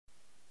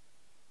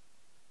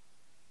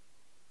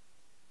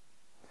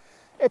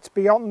It's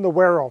beyond the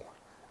Wirral,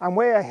 and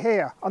we're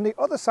here on the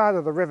other side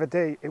of the River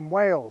Dee in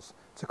Wales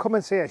to come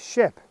and see a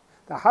ship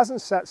that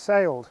hasn't set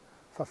sailed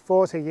for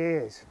 40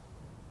 years.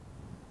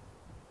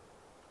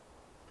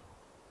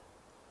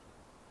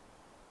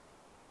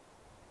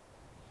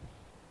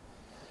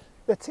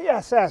 The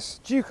TSS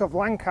Duke of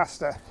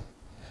Lancaster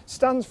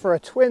stands for a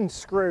twin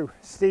screw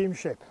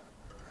steamship,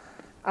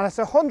 and it's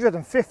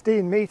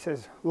 115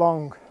 metres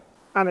long,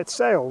 and it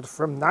sailed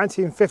from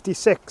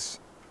 1956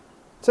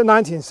 to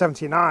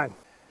 1979.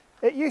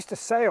 It used to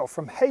sail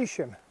from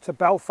Heysham to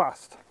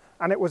Belfast,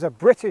 and it was a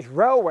British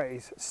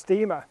Railways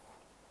steamer.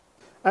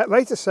 It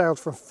later sailed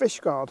from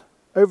Fishguard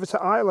over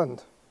to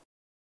Ireland.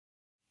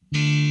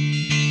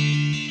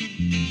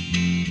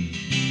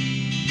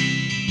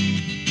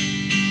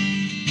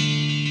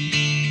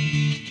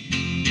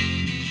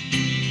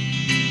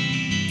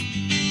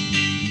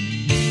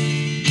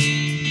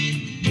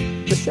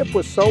 The ship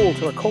was sold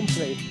to a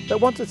company that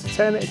wanted to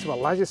turn it into a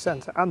leisure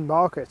centre and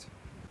market.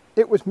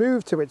 It was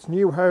moved to its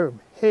new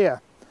home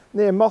here,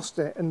 near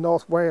Moston in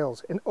North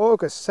Wales in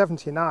August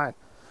 '79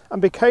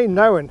 and became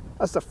known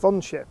as the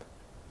Fun Ship.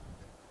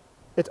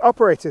 It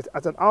operated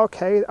as an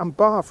arcade and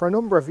bar for a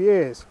number of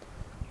years,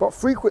 but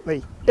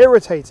frequently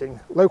irritating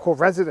local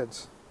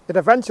residents. It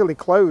eventually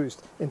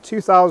closed in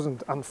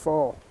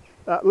 2004.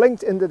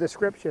 Linked in the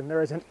description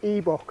there is an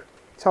ebook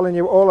telling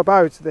you all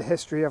about the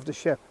history of the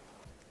ship.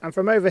 And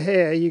from over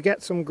here you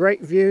get some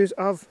great views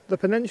of the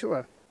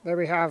peninsula. There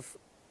we have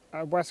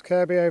West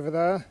Kirby over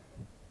there,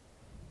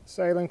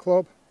 sailing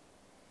club.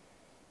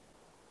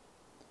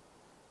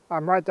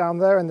 And right down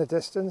there in the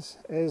distance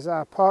is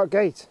Park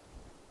Gate.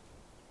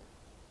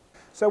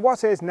 So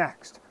what is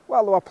next?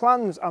 Well, there are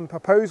plans and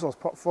proposals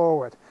put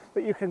forward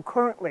that you can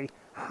currently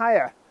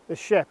hire the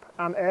ship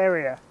and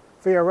area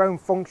for your own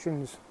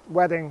functions,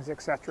 weddings,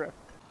 etc.